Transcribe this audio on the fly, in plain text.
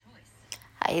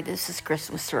Hi, this is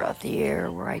Christmas Throughout the Year,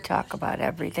 where I talk about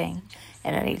everything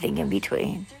and anything in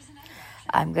between.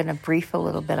 I'm going to brief a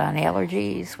little bit on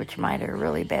allergies, which mine are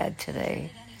really bad today.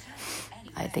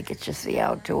 I think it's just the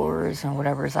outdoors and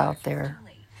whatever's out there.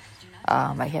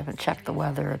 I haven't checked the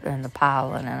weather and the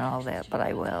pollen and all that, but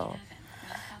I will.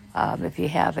 If you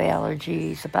have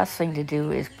allergies, the best thing to do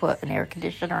is put an air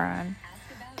conditioner on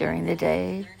during the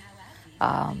day.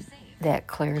 That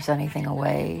clears anything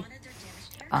away.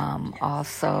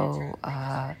 Also,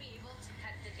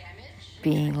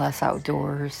 being less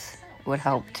outdoors would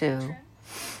help too.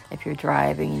 If you're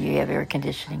driving and you have air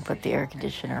conditioning, put the air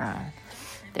conditioner on.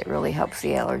 That really helps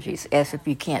the allergies. As if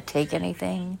you can't take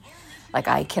anything, like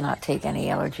I cannot take any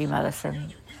allergy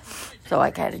medicine, so I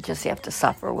kind of just have to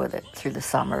suffer with it through the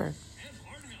summer.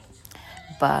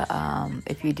 But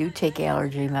if you do take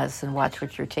allergy medicine, watch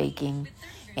what you're taking.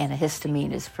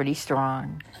 Antihistamine is pretty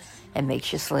strong and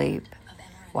makes you sleep.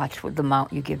 Watch what the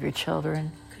amount you give your children.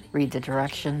 Read the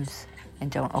directions and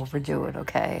don't overdo it,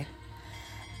 okay?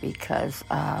 Because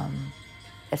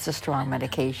it's a strong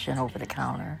medication over the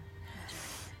counter.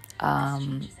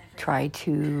 Try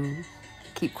to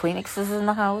keep Kleenexes in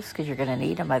the house because you're going to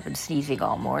need them. I've been sneezing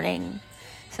all morning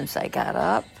since I got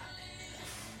up.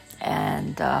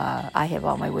 And I have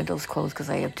all my windows closed because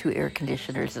I have 2 air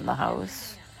conditioners in the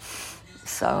house.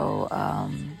 So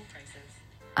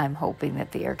I'm hoping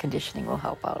that the air conditioning will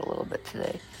help out a little bit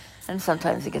today. And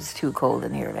sometimes it gets too cold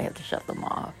in here and I have to shut them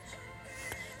off.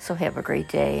 So have a great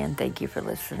day and thank you for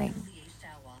listening.